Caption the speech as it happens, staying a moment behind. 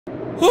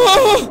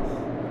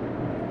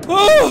Oh!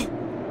 Oh!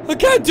 I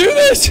can't do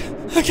this!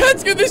 I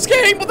can't do this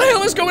game! What the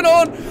hell is going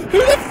on? Who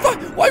the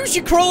fuck? Why was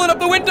she crawling up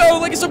the window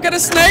like some kind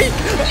of snake?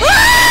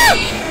 Ah!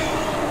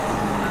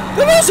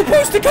 They're all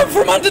supposed to come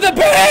from under the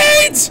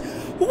beds!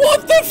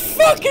 What the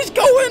fuck is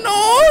going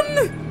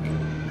on?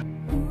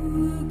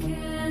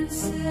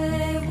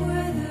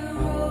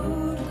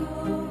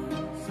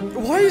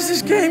 Why has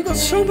this game got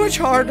so much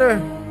harder?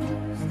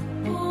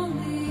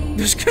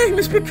 This game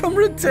has become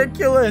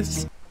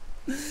ridiculous.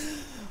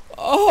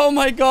 Oh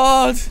my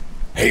god.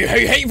 Hey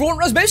everyone,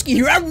 Razzbowski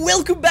here, and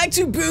welcome back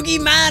to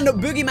Boogeyman!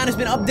 Boogeyman has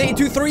been updated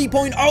to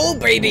 3.0,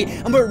 baby!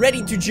 And we're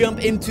ready to jump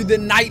into the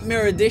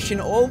Nightmare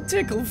Edition. Old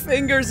Tickle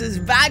Fingers is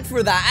back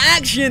for the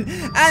action,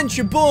 and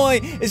your boy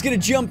is gonna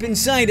jump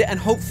inside it and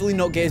hopefully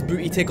not get his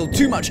booty tickled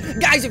too much.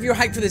 Guys, if you're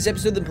hyped for this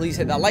episode, then please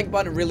hit that like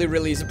button.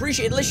 Really is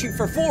appreciated. Let's shoot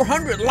for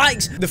 400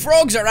 likes. The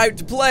frogs are out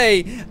to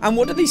play, and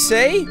what do they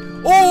say?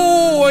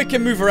 Oh, I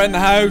can move around the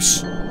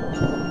house.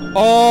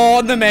 Oh,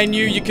 on the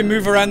menu, you can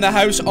move around the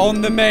house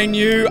on the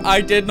menu.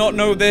 I did not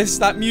know this.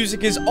 That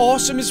music is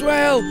awesome as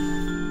well.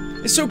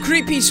 It's so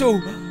creepy. So,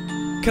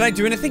 can I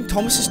do anything?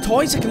 Thomas's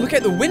toys? I can look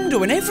out the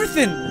window and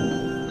everything.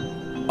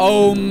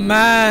 Oh,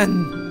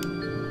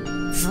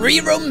 man. Free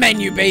roam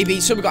menu, baby.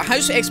 So, we got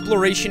house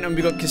exploration and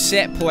we got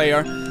cassette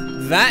player.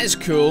 That is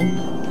cool.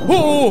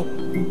 Oh!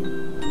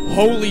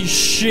 Holy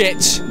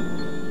shit.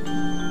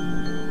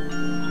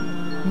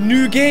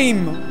 New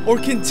game or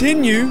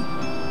continue.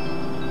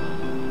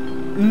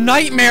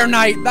 Nightmare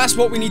night, that's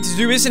what we need to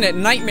do, isn't it?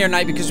 Nightmare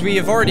night, because we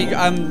have already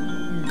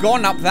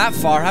gone up that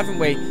far, haven't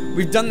we?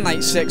 We've done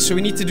night 6, so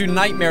we need to do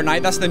nightmare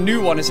night. That's the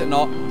new one, is it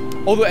not?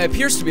 Although it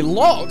appears to be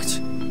locked.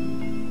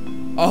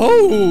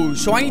 Oh,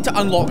 so I need to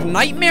unlock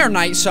nightmare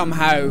night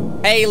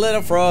somehow. Hey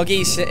little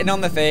froggy sitting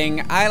on the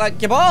thing, I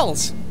like your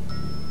balls.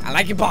 I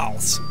like your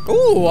balls.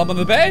 Oh, I'm on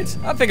the bed.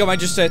 I think I might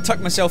just tuck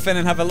myself in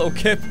and have a little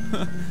kip.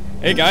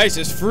 Hey guys,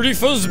 it's Fruity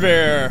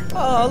Fuzzbear.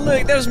 Oh,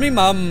 look, there's me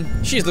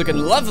mum. She's looking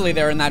lovely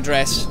there in that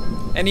dress.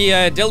 Any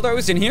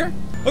dildos in here?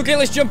 Okay,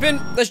 let's jump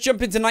in. Let's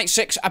jump into night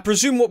 6. I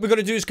presume what we're going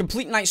to do is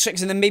complete night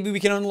 6 and then maybe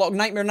we can unlock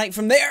Nightmare Night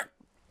from there.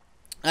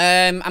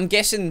 I'm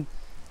guessing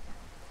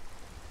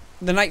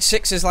the night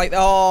 6 is like,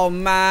 oh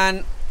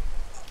man.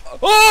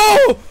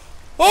 Oh!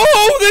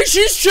 Oh, then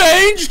she's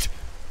changed!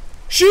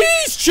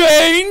 She's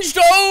changed!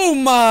 Oh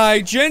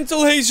my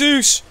gentle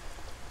Jesus.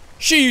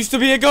 She used to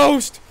be a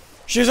ghost.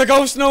 She's a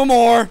ghost no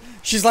more.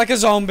 She's like a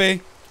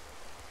zombie.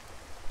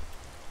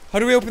 How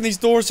do we open these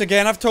doors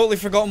again? I've totally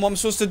forgotten what I'm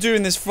supposed to do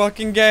in this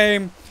fucking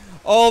game.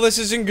 Oh, this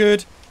isn't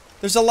good.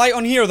 There's a light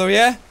on here though,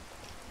 yeah?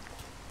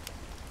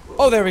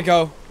 Oh, there we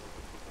go.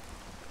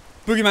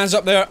 Boogeyman's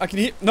up there. I can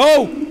hear—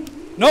 No!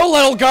 No,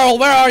 little girl,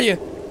 where are you?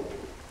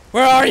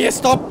 Where are you?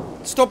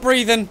 Stop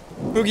breathing.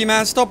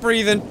 Boogeyman, stop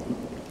breathing.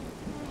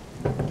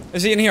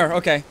 Is he in here?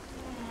 Okay.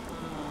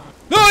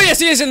 Oh, yes,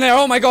 he is in there.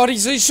 Oh my god,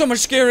 he's so much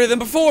scarier than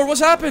before. What's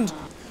happened?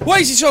 Why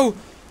is he so—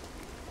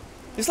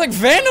 It's like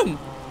Venom.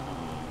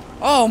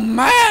 Oh,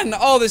 man.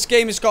 Oh, this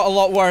game has got a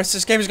lot worse.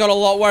 This game has got a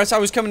lot worse. I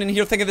was coming in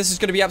here thinking this is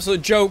going to be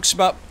absolute jokes,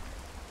 but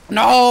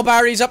no,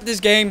 Barry's upped his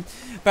game.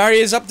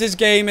 Barry has upped his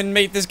game and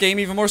made this game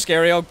even more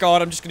scary. Oh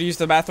god, I'm just going to use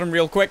the bathroom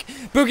real quick.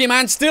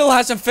 Boogeyman still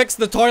hasn't fixed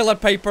the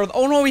toilet paper.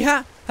 Oh no,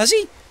 has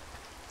he?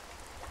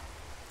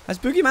 Has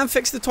Boogeyman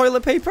fixed the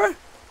toilet paper?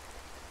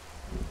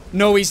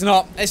 No, he's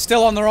not. It's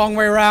still on the wrong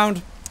way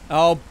around.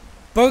 Oh,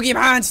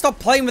 Boogeyman, stop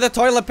playing with the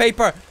toilet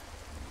paper.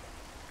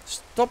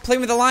 Stop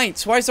playing with the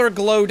lights. Why is there a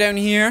glow down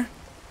here?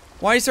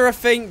 Why is there a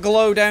faint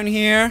glow down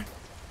here?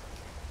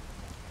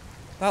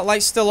 That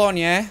light's still on,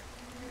 yeah?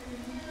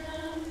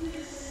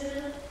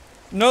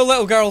 No,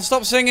 little girl,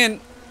 stop singing.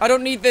 I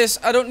don't need this.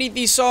 I don't need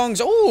these songs.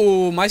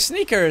 Oh, my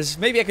sneakers.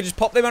 Maybe I could just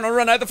pop them out and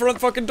run out the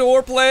front fucking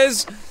door,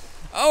 please.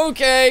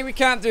 Okay, we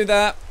can't do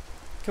that.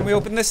 Can we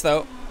open this,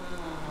 though?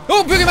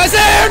 Oh, Boogeyman's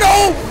there!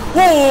 No!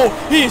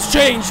 Oh, he has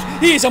changed.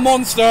 He is a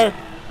monster.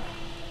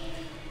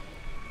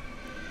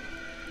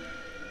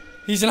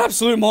 He's an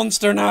absolute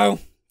monster now.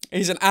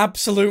 He's an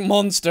absolute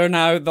monster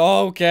now.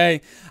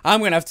 Okay,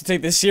 I'm gonna have to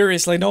take this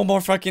seriously. No more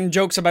fucking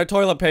jokes about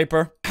toilet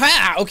paper.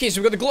 Ha! Okay,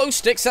 so we've got the glow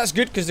sticks. That's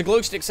good because the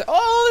glow sticks.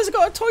 Oh, there's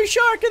got a toy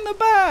shark in the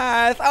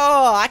bath.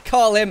 Oh, I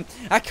call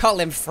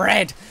him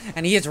Fred,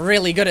 and he is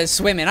really good at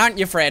swimming, aren't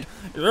you, Fred?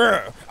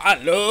 Yeah, I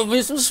love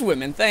me some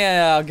swimming.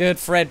 Yeah, good,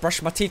 Fred.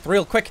 Brush my teeth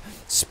real quick.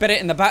 Spit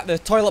it in the back of the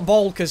toilet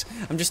bowl because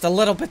I'm just a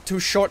little bit too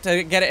short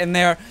to get it in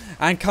there,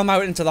 and come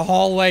out into the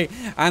hallway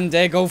and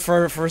go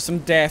for some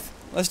death.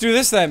 Let's do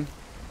this then.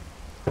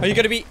 Are you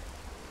gonna be—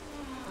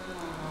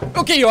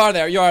 Okay, you are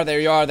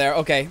there,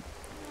 okay.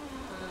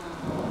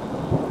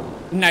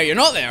 Now you're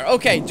not there.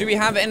 Okay, do we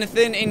have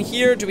anything in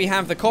here? Do we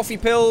have the coffee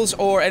pills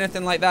or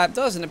anything like that?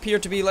 Doesn't appear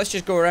to be. Let's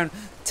just go around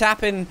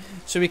tapping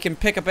so we can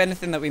pick up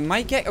anything that we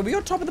might get. Are we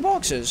on top of the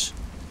boxes?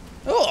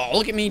 Oh,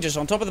 look at me just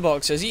on top of the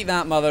boxes. Eat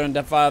that, mother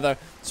and father.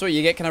 So what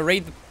you get? Can I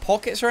raid the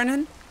pockets or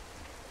anything?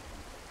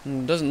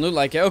 Doesn't look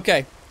like it.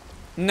 Okay.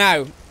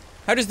 Now,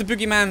 how does the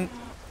Boogeyman—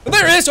 Oh,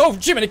 there it is! Oh,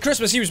 Jiminy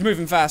Christmas, he was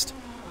moving fast.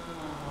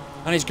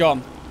 And he's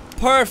gone.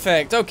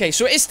 Perfect. Okay,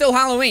 so it is still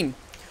Halloween.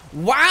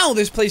 Wow,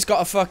 this place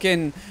got a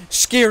fucking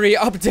scary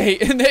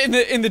update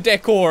in the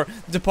decor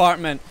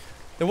department.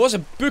 There was a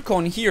book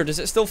on here. Does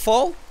it still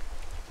fall?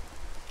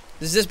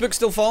 Does this book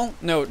still fall?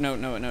 No,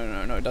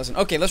 it doesn't.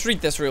 Okay, let's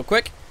read this real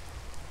quick.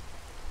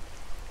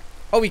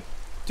 Oh,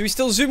 do we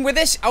still zoom with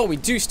this? Oh, we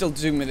do still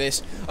zoom with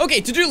this.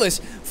 Okay, to-do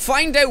list.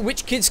 Find out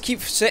which kids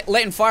keep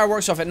letting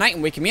fireworks off at night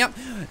and waking me up.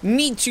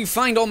 Need to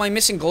find all my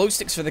missing glow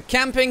sticks for the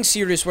camping.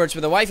 Serious words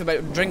with the wife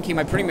about drinking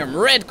my premium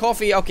red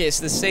coffee. Okay, it's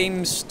the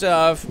same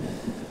stuff.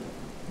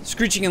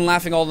 Screeching and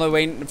laughing all the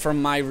way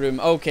from my room.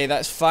 Okay,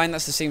 that's fine.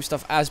 That's the same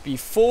stuff as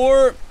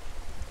before.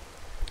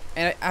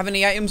 Have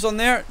any items on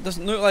there?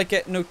 Doesn't look like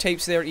it. No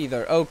tapes there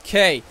either.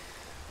 Okay.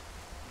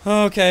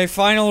 Okay,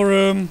 final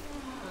room.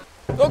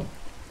 Oh,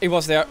 he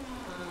was there.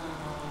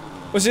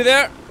 Was he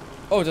there?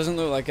 Oh, it doesn't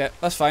look like it.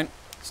 That's fine.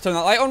 Let's turn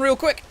that light on real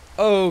quick.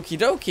 Okie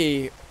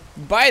dokie.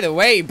 By the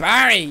way,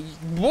 Barry.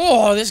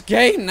 Whoa, this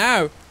game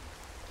now.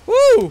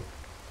 Woo!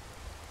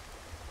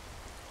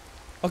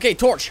 Okay,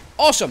 torch.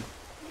 Awesome.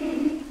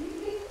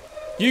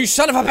 You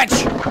son of a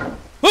bitch.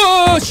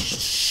 Oh,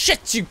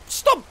 shit, you.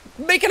 Stop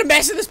making a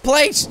mess of this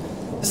place.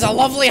 This is a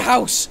lovely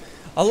house.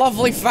 A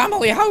lovely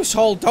family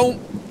household. Don't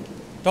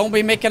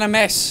be making a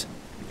mess.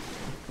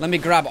 Let me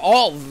grab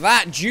all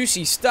that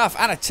juicy stuff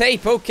and a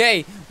tape.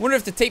 Okay. Wonder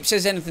if the tape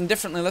says anything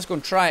differently. Let's go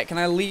and try it. Can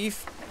I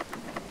leave?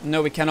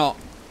 No, we cannot.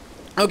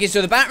 Okay,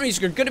 so the batteries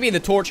are going to be in the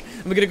torch,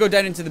 and we're going to go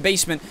down into the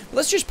basement.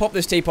 Let's just pop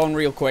this tape on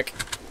real quick.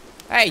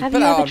 Hey, have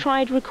you ever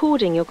tried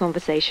recording your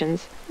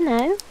conversations?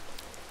 No.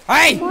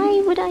 Hey!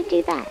 Why would I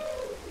do that?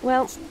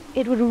 Well,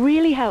 it would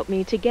really help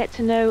me to get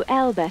to know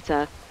Elle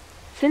better.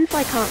 Since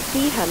I can't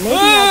see her, maybe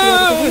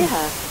I'll be able to hear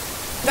her.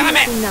 Damn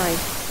it! Be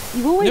nice.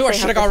 You always knew I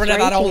should have got rid of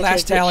that old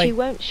ass telly. She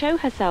won't show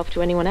herself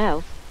to anyone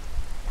else.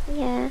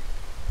 Yeah,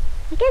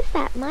 I guess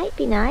that might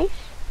be nice.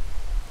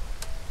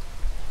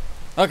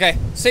 Okay,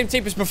 same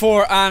tape as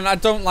before, and I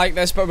don't like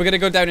this, but we're gonna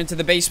go down into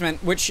the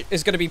basement, which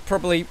is gonna be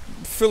probably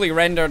fully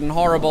rendered and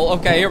horrible.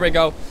 Okay, here we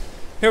go.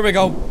 Here we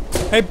go.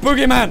 Hey,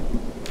 Boogeyman!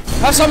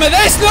 Have some of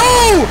this!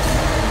 No!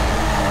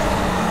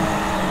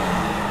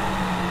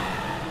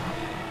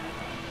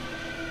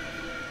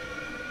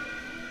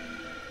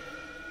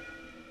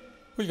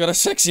 We got a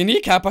sexy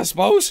kneecap, I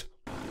suppose.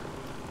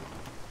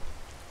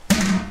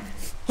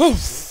 Oh,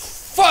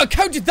 fuck!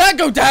 How did that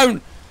go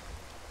down?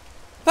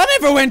 That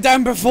never went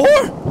down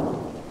before!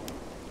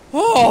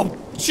 Oh,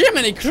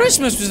 Jiminy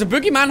Christmas! Was the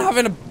Boogeyman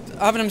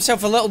having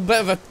himself a little bit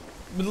of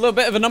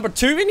a number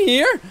 2 in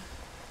here?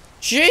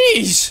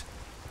 Jeez!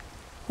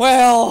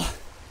 Well,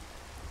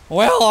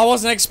 I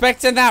wasn't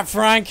expecting that,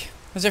 Frank.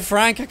 Was it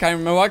Frank? I can't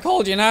remember what I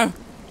called you now.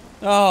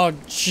 Oh,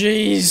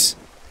 jeez.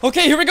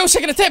 Okay, here we go,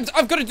 second attempt.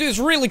 I've got to do this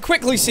really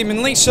quickly,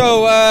 seemingly,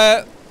 so,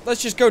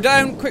 let's just go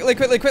down. Quickly.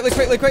 No!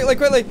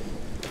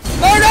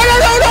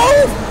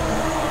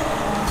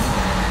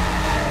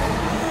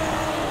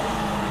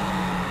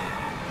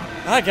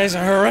 That guy's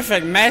a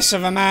horrific mess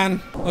of a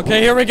man. Okay,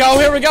 here we go.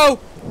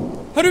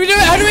 How do we do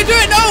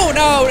it?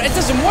 No, it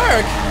doesn't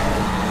work.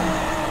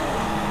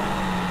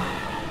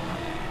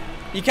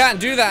 You can't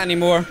do that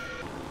anymore.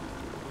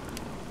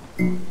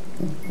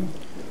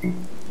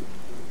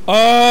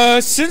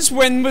 Since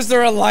when was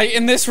there a light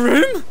in this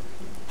room?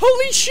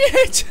 Holy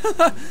shit!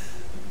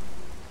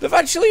 They've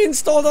actually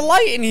installed a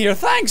light in here.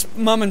 Thanks,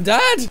 Mum and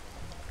Dad.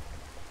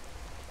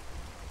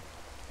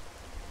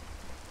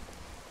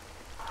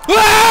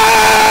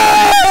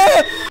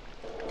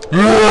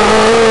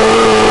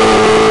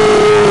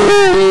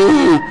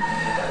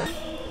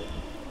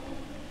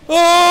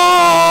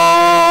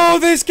 Oh,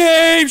 this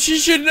game! She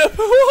shouldn't have.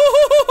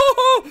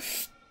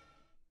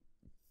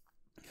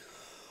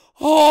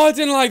 Oh, I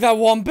didn't like that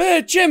one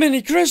bit.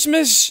 Jiminy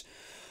Christmas.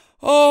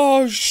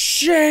 Oh,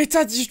 shit.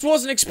 I just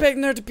wasn't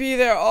expecting her to be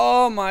there.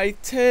 Oh, my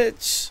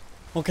tits.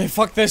 Okay,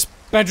 fuck this.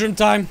 Bedroom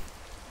time.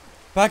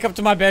 Back up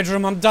to my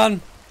bedroom. I'm done.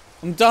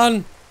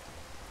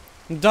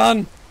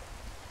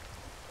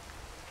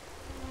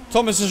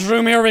 Thomas's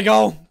room. Here we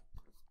go.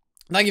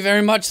 Thank you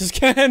very much. Let's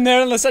get in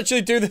there and let's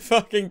actually do the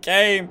fucking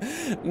game.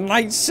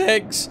 Night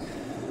 6.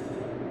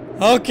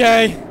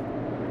 Okay.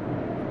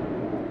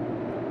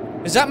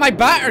 Is that my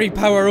battery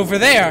power over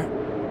there?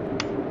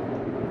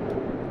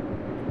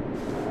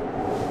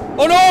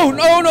 Oh no,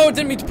 I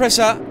didn't mean to press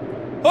that.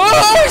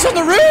 Oh, he's on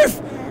the roof!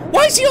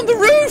 Why is he on the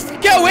roof?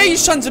 Get away, you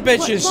sons of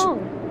bitches! What's wrong?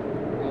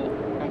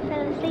 I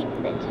fell asleep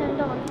and it turned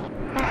on.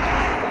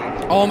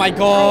 Oh my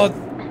god.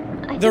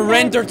 They're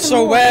rendered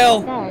so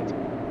well. He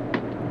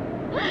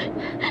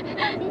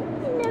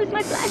knows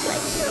my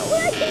flashlight's not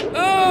working.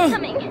 It's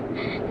coming.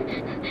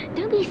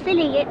 Don't be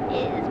silly,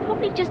 it's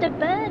probably just a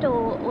bird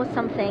or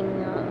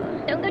something.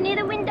 Don't go near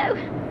the window.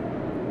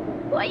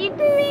 What are you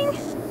doing?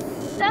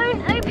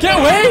 Don't open it. Get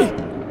away!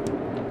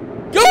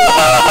 Go!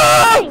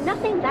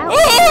 Nothing's out.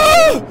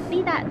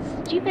 Be that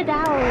stupid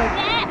owl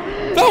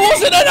again. That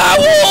wasn't an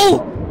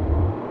owl!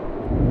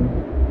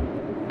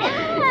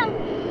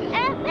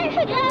 Let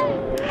her go.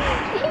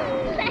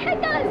 Let her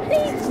go,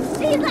 please.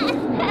 Please let her.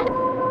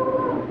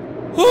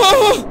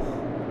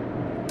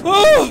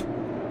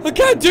 I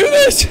can't do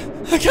this!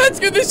 I can't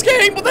do this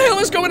game. What the hell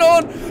is going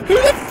on? Who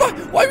the fuck?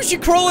 Why was she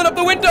crawling up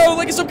the window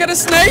like some kind of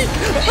snake?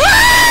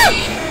 Ah!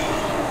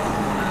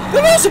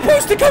 They're all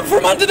supposed to come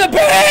from under the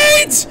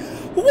bed.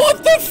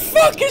 What the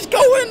fuck is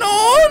going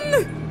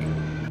on?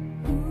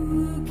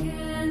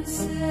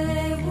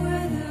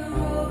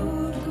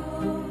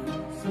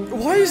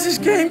 Why has this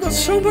game got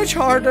so much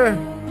harder?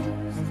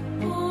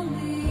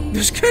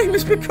 This game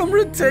has become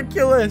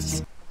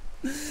ridiculous.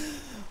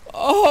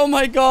 Oh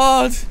my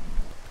god.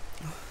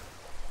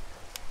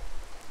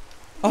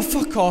 Oh,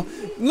 fuck off.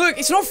 Look,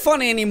 it's not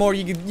funny anymore,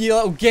 you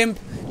little gimp.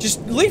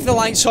 Just leave the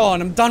lights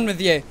on. I'm done with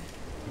you.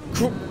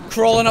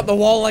 Crawling up the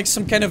wall like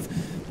some kind of...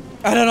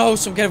 I don't know,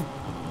 some kind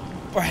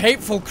of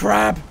hateful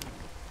crab.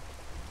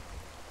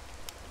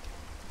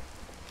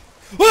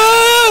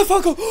 Ah,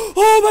 fuck off.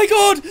 Oh my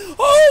god.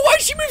 Oh, why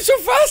did she move so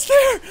fast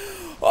there?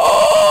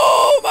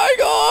 Oh my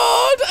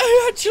god.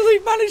 I actually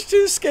managed to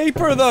escape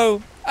her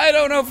though. I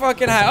don't know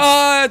fucking how.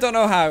 Oh, I don't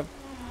know how.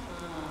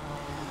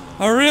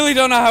 I really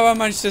don't know how I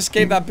managed to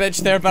escape that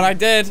bitch there, but I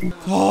did.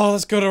 Oh,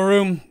 let's go to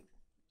room.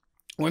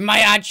 We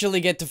might actually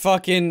get to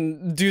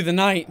fucking do the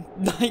night.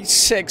 Night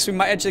 6. We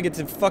might actually get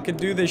to fucking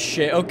do this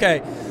shit.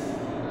 Okay.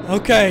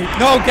 Okay.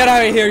 No, get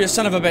out of here, you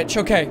son of a bitch.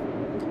 Okay.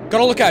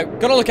 Gotta look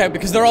out. Gotta look out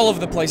because they're all over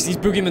the place, these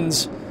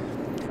boogeymans.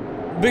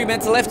 Boogeyman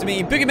to the left of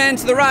me. Boogeyman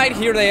to the right.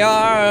 Here they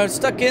are.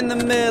 Stuck in the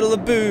middle of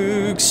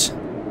boogs.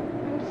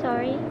 I'm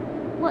sorry.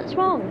 What's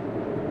wrong?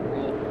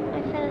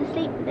 I fell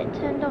asleep with it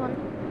turned on.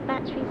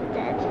 Batteries are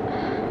dead.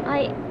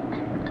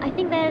 I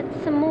think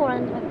there's some more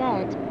under my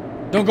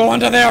bed. Don't go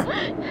under there! He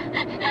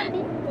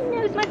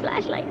knows my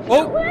flashlight's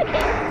not working.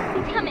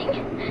 He's coming.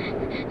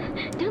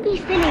 Don't be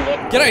silly.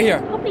 Get out of here.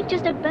 Probably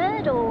just a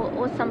bird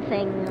or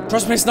something.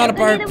 Trust me, it's not a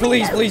bird.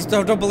 Please, please,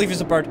 don't believe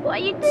it's a bird.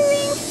 What are you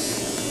doing?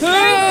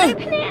 Ah!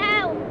 Don't open it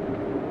out.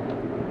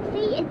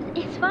 See,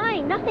 it's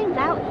fine. Nothing's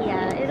out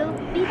here. It'll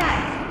be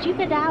that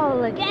stupid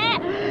owl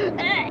again.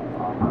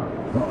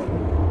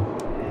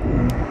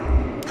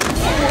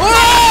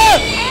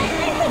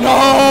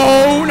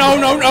 No, no,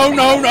 no, no,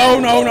 no, no,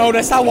 no, no.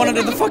 There's that one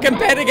under the fucking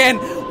bed again.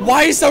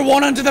 Why is there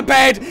one under the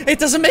bed? It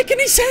doesn't make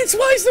any sense.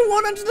 Why is there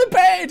one under the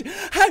bed?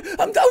 I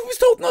was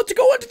told not to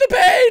go under the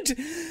bed.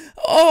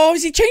 Oh,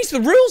 has he changed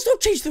the rules?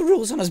 Don't change the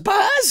rules on us,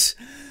 Baz.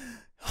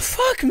 Oh,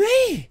 fuck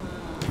me.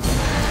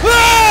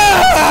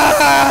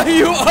 Ah,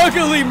 you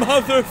ugly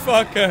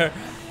motherfucker.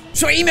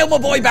 So I emailed my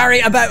boy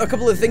Barry about a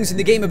couple of things in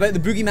the game about the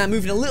boogeyman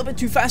moving a little bit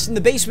too fast in the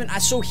basement,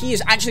 so he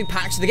has actually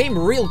patched the game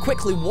real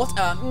quickly. What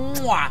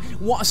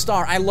a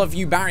star. I love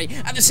you, Barry.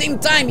 At the same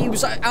time, he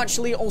was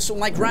actually also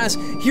like, Raz,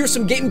 here's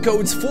some game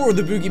codes for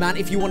the boogeyman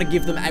if you want to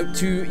give them out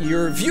to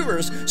your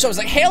viewers. So I was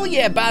like, hell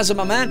yeah, Bazza,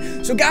 my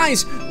man. So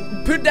guys,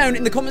 put down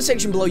in the comment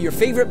section below your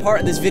favorite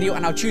part of this video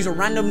and I'll choose a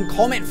random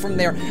comment from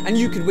there and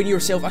you could win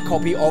yourself a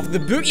copy of the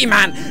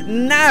boogeyman.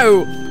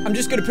 Now, I'm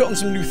just going to put on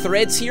some new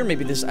threads here,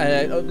 maybe this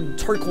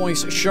turquoise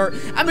shirt,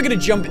 and we're gonna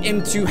jump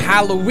into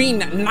Halloween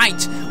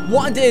night.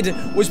 What I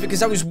did was,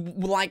 because I was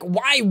like,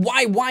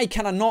 why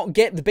can I not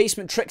get the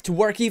basement trick to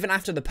work even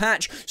after the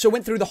patch? So I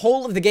went through the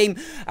whole of the game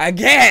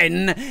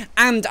again,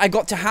 and I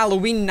got to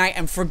Halloween night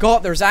and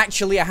forgot there's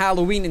actually a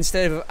Halloween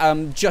instead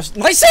of just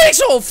night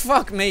 6. Oh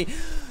fuck me.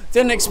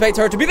 Didn't expect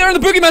her to be there, and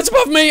the boogeyman's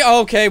above me!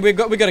 Okay, we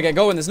gotta get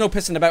going. There's no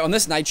pissing about on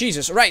this night.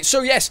 Jesus. Right,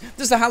 so yes,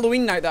 this is the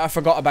Halloween night that I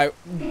forgot about.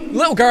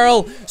 Little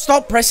girl,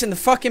 stop pressing the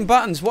fucking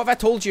buttons. What have I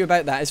told you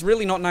about that? It's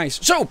really not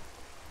nice. So,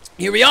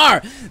 here we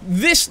are.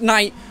 This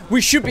night, we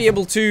should be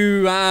able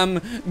to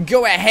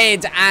go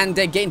ahead and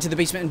get into the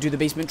basement and do the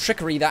basement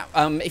trickery. That,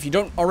 if you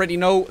don't already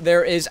know,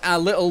 there is a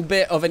little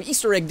bit of an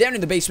Easter egg down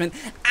in the basement.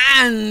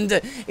 And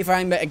if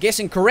I'm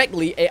guessing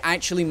correctly, it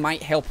actually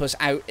might help us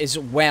out as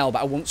well.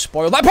 But I won't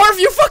spoil that part of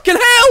you fucking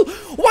hell!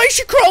 Why is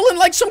she crawling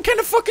like some kind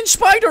of fucking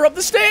spider up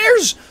the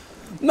stairs?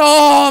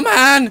 No,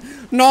 man.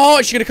 No,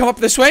 is she gonna come up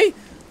this way?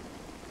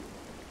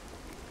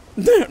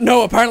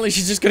 No, apparently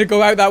she's just gonna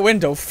go out that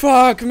window.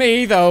 Fuck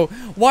me, though.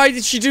 Why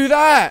did she do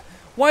that?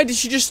 Why did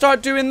she just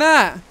start doing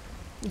that?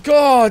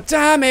 God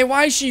damn it,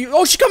 why is she...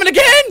 Oh, she's coming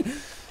again!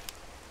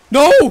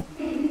 No!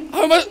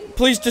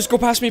 Please, just go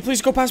past me.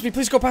 Please go past me.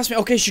 Please go past me.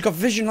 Okay, she got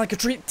vision like a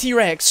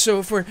T-Rex,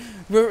 so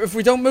if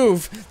we don't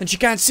move, then she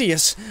can't see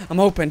us. I'm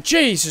hoping.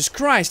 Jesus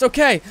Christ.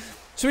 Okay,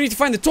 so we need to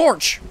find the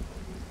torch.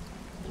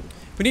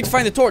 We need to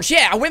find the torch.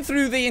 Yeah, I went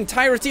through the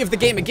entirety of the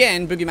game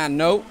again. Boogeyman,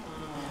 no.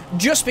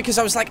 Just because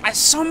I was like, at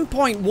some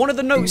point, one of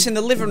the notes in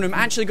the living room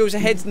actually goes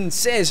ahead and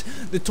says,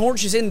 the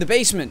torch is in the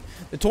basement.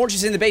 The torch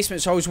is in the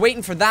basement, so I was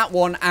waiting for that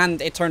one,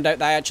 and it turned out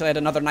that I actually had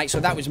another night, so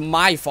that was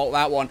my fault,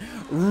 that one.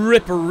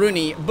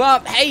 Ripperoonie.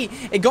 But, hey,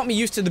 it got me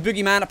used to the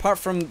boogeyman, apart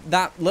from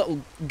that little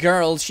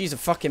girl. She's a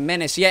fucking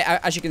menace. Yeah,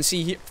 as you can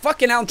see here.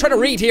 Fucking hell, I'm trying to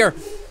read here.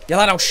 You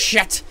little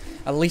shit,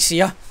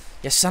 Alicia.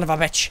 You son of a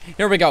bitch.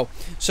 Here we go.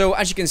 So,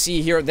 as you can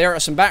see here, there are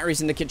some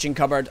batteries in the kitchen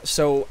cupboard.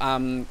 So,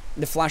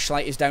 the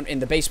flashlight is down in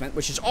the basement,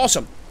 which is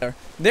awesome.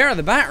 There are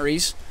the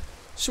batteries.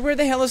 So, where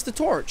the hell is the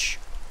torch?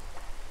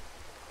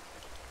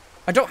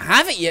 I don't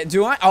have it yet,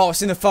 do I? Oh,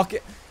 it's in the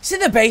fucking... It's in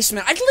the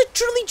basement. I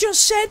literally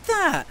just said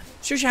that.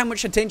 Shows you how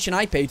much attention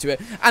I pay to it.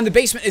 And the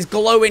basement is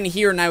glowing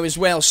here now as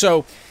well.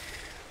 So,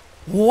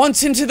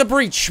 once into the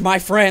breach, my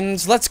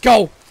friends. Let's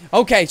go.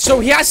 Okay, so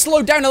he has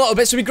slowed down a little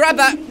bit. So we grab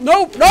that.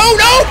 No,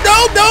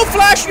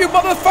 Flash, you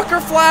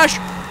motherfucker, Flash.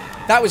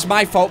 That was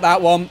my fault,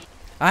 that one.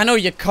 I know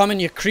you're coming,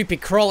 you creepy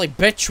crawly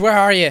bitch. Where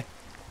are you?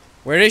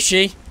 Where is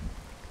she?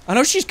 I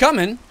know she's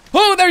coming.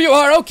 Oh, there you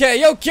are.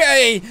 Okay,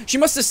 okay. She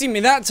must have seen me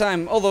that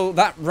time. Although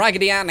that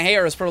Raggedy Ann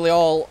hair is probably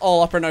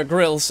all up in her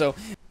grill, so.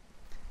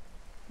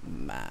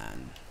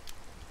 Man.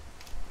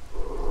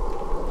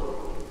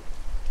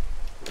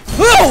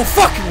 Oh,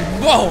 fuck!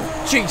 Whoa!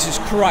 Jesus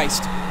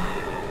Christ.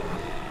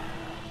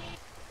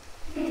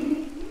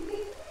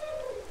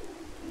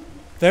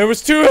 There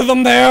was two of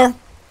them there.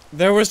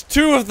 There was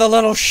two of the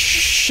little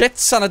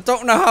shits, and I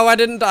don't know how I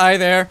didn't die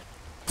there.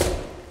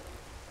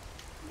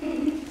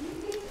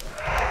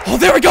 Oh,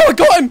 there we go, I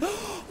got him!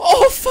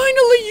 Oh,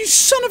 finally, you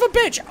son of a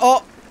bitch!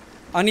 Oh,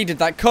 I needed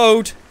that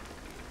code.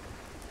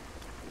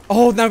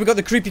 Oh, now we got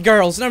the creepy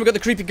girls. Now we got the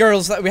creepy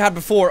girls that we had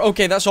before.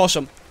 Okay, that's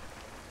awesome.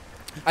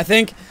 I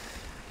think.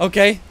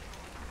 Okay.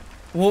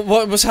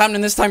 What was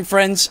happening this time,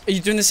 friends? Are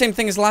you doing the same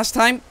thing as last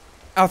time?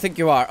 I think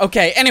you are.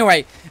 Okay,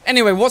 anyway,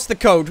 what's the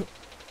code?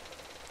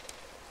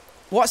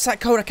 What's that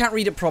code? I can't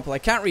read it properly. I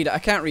can't read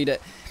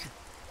it.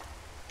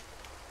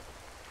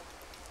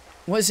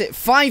 What is it?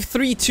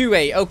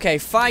 5328. Okay,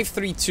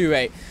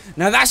 5328.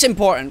 Now that's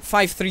important.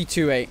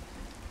 5328.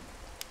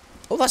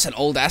 Oh, that's an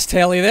old ass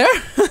telly there.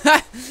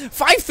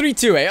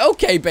 5328.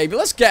 Okay, baby,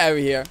 let's get out of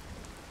here.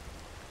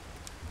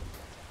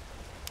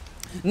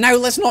 Now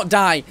let's not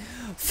die.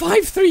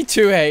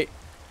 5328.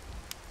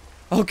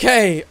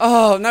 Okay.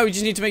 Oh, now we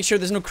just need to make sure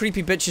there's no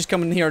creepy bitches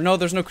coming here. No,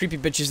 there's no creepy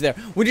bitches there.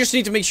 We just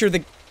need to make sure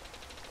that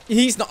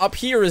he's not up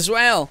here as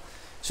well.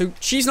 So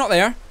she's not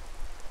there.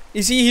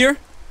 Is he here?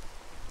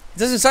 It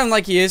doesn't sound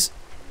like he is.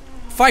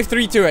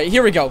 5328.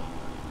 Here we go.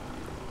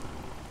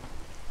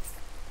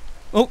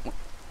 Oh.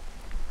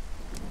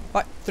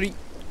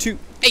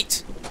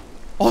 5328.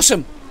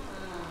 Awesome.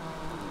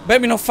 Better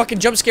be no fucking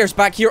jump scares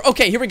back here.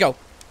 Okay, here we go.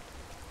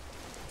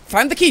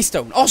 Found the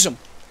keystone. Awesome.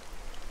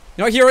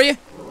 You're not here, are you?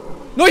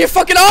 No, you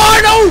fucking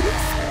are! No!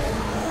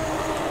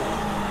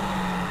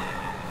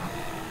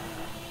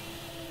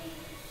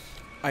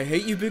 I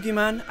hate you,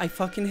 Boogeyman. I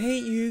fucking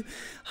hate you.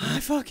 I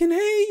fucking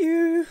hate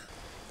you.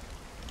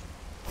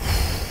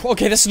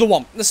 Okay, this is the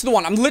one. This is the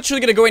one. I'm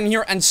literally gonna go in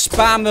here and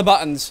spam the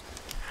buttons.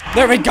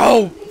 There we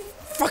go.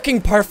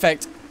 Fucking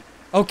perfect.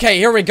 Okay,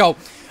 here we go.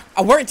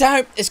 I worked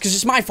out, it's because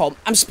it's my fault.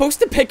 I'm supposed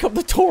to pick up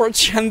the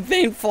torch and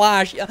then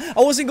flash. I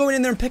wasn't going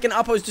in there and picking it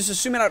up. I was just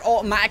assuming I'd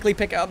automatically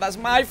pick it up. That's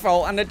my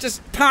fault. And I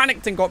just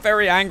panicked and got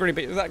very angry,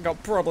 but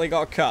that probably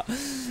got cut.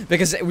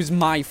 Because it was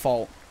my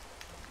fault.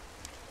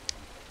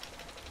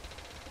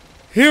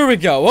 Here we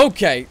go.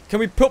 Okay. Can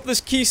we put this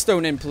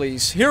keystone in,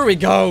 please? Here we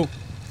go.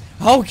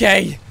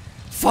 Okay.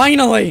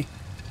 Finally.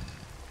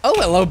 Oh,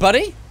 hello,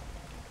 buddy.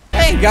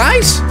 Hey,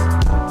 guys.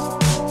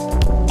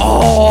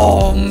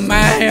 Oh,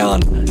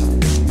 man.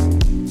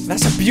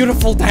 That's a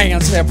beautiful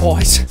dance there,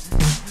 boys.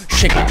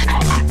 Shake it.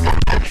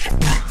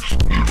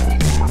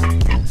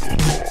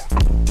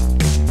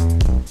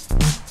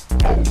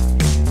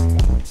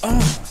 Oh.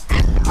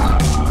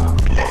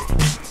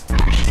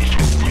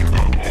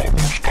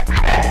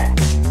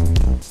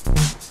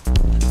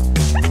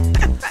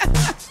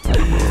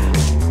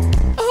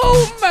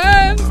 Oh,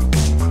 man.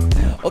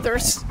 Oh,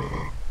 there's...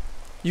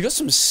 You got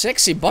some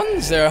sexy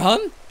buns there,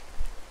 hun.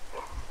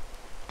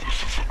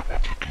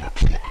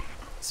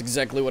 That's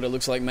exactly what it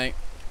looks like, mate.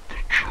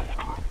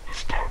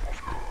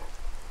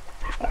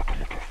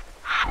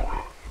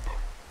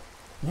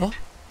 What?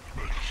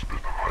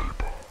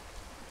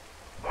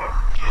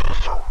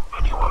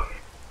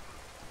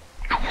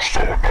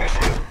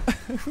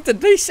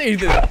 Did they say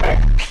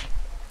that?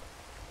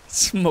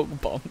 Smoke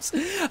bombs.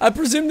 I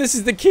presume this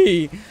is the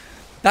key.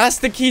 That's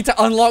the key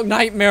to unlock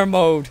nightmare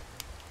mode.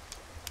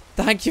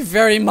 Thank you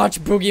very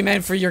much,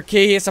 Boogeyman, for your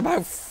key. It's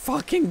about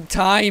fucking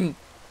time.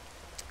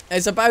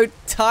 It's about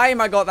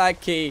time I got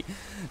that key.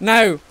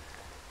 Now,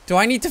 do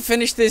I need to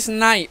finish this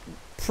night?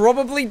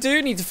 Probably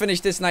do need to finish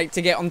this night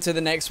to get onto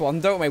the next one,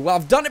 don't we? Well,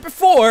 I've done it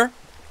before.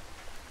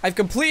 I've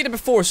completed it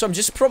before, so I'm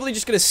probably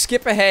just going to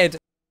skip ahead. Are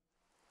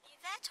you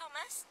there,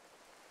 Thomas?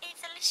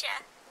 It's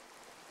Alicia.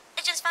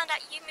 I just found out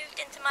you moved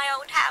into my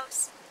old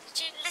house.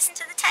 Did you listen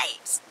to the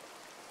tapes?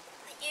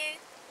 Are you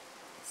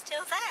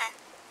still there?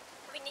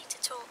 We need to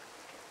talk.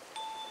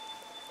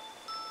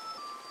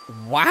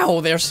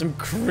 Wow, there's some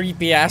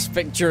creepy ass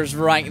pictures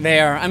right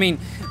there. I mean,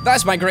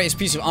 that's my greatest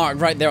piece of art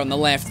right there on the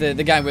left. The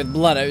guy with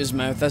blood out his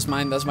mouth. That's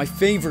my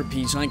favorite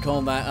piece. I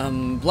call that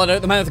blood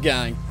out the mouth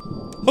guy.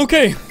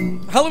 Okay,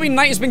 Halloween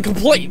night has been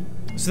complete.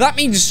 So that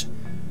means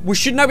we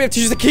should now be able to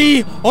use the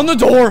key on the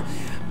door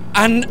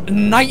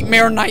and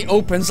Nightmare Night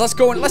opens. Let's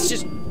go and let's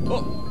just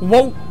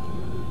whoa.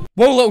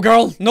 Whoa, little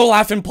girl, no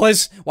laughing,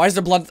 please. Why is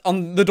there blood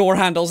on the door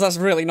handles? That's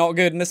really not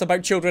good, and it's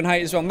about children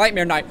height as well.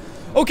 Nightmare Night.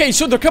 Okay,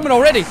 so they're coming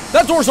already.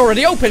 That door's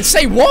already open.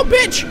 Say what,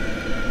 bitch?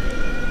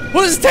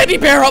 What is a teddy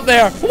bear up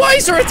there? Why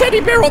is there a teddy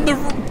bear on the...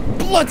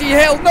 Bloody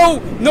hell, no!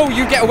 No,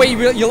 you get away, you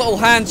little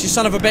hands, you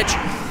son of a bitch.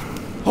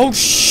 Oh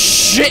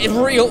shit,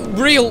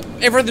 real.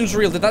 Everything's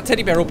real. Did that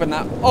teddy bear open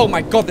that? Oh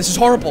my god, this is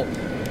horrible.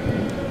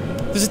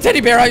 There's a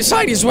teddy bear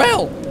outside as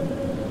well.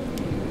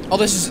 Oh,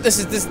 this is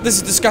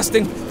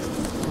disgusting.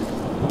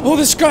 Oh,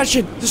 the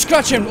scratching.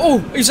 Oh,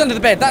 he's under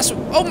the bed. That's...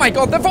 Oh my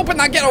god, they've opened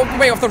that. Get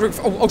away off the roof.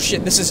 Oh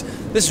shit, this is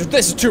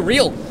too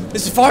real.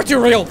 This is far too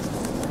real.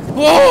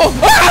 Oh!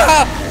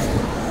 Ah!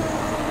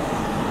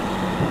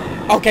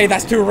 Okay,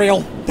 that's too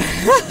real.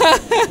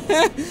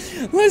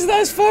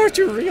 That's far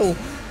too real.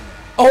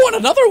 Oh, and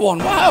another one.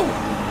 Wow.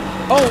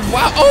 Oh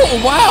wow.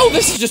 Oh wow.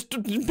 This is just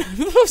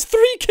those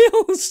 3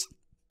 kills.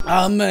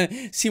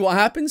 See what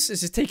happens.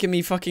 This is taking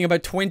me fucking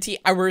about 20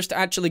 hours to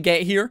actually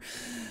get here.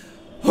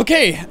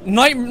 Okay,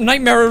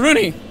 Nightmare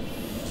Rooney.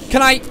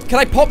 Can I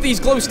pop these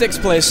glow sticks,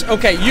 please?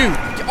 Okay, you.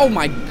 Oh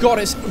my god,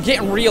 it's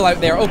getting real out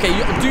there. Okay,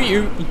 do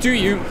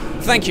you?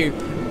 Thank you.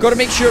 Gotta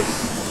make sure.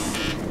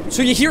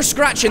 So you hear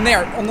scratching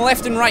there on the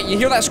left and right. You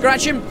hear that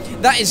scratching?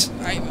 That is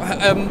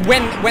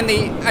when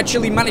they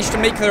actually manage to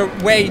make their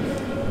way.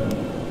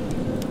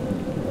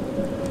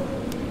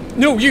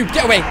 No, you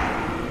get away.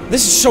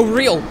 This is so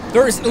real.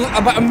 There is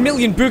about 1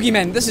 million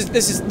boogeymen. This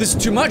is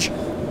too much.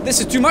 This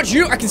is too much.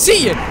 You, I can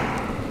see you.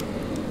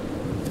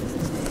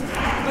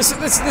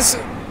 This.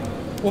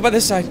 What about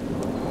this side?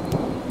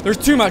 There's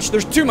too much.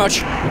 There's too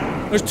much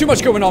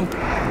going on.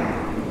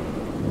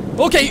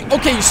 Okay,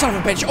 you son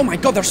of a bitch. Oh my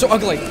god, they're so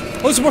ugly.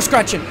 Oh, there's more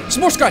scratching.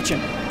 Some more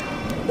scratching.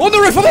 On the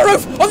roof, on the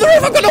roof, on the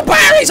roof. I've got no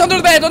batteries. Under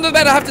the bed,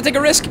 I have to take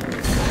a risk.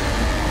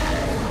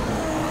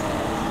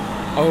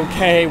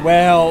 Okay,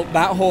 well,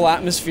 that whole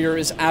atmosphere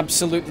is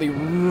absolutely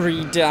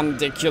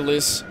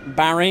ridiculous.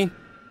 Barry,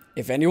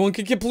 if anyone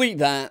can complete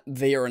that,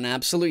 they are an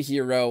absolute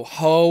hero.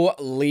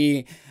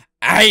 Holy...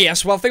 Ah,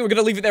 yes, well, I think we're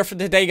gonna leave it there for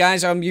today,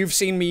 guys. You've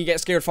seen me get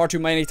scared far too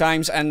many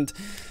times, and...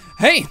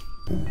 Hey!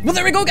 Well,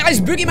 there we go, guys.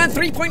 Boogeyman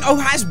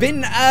 3.0 has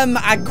been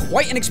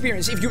quite an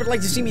experience. If you would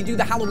like to see me do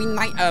the Halloween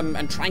night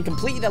and try and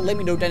complete that, let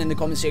me know down in the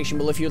comment section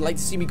below. If you would like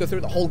to see me go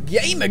through the whole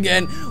game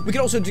again, we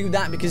could also do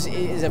that because it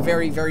is a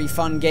very, very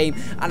fun game,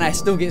 and I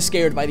still get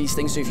scared by these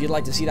things. So if you'd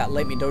like to see that,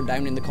 let me know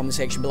down in the comment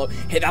section below.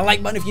 Hit that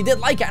like button if you did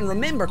like it, and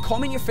remember,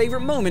 comment your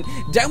favorite moment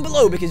down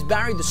below because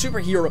Barry the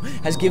superhero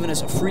has given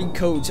us free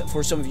codes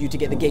for some of you to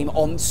get the game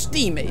on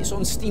Steam. It's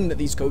on Steam that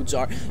these codes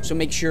are, so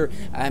make sure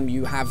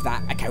you have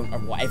that account or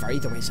whatever.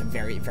 Either way, it's a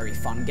very, very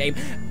fun game.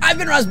 I've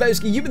been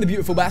Razzbowski, you've been the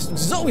beautiful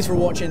bastards, as always, for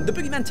watching. The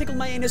Boogeyman tickled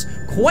my anus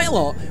quite a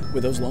lot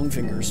with those long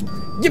fingers.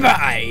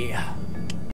 Goodbye!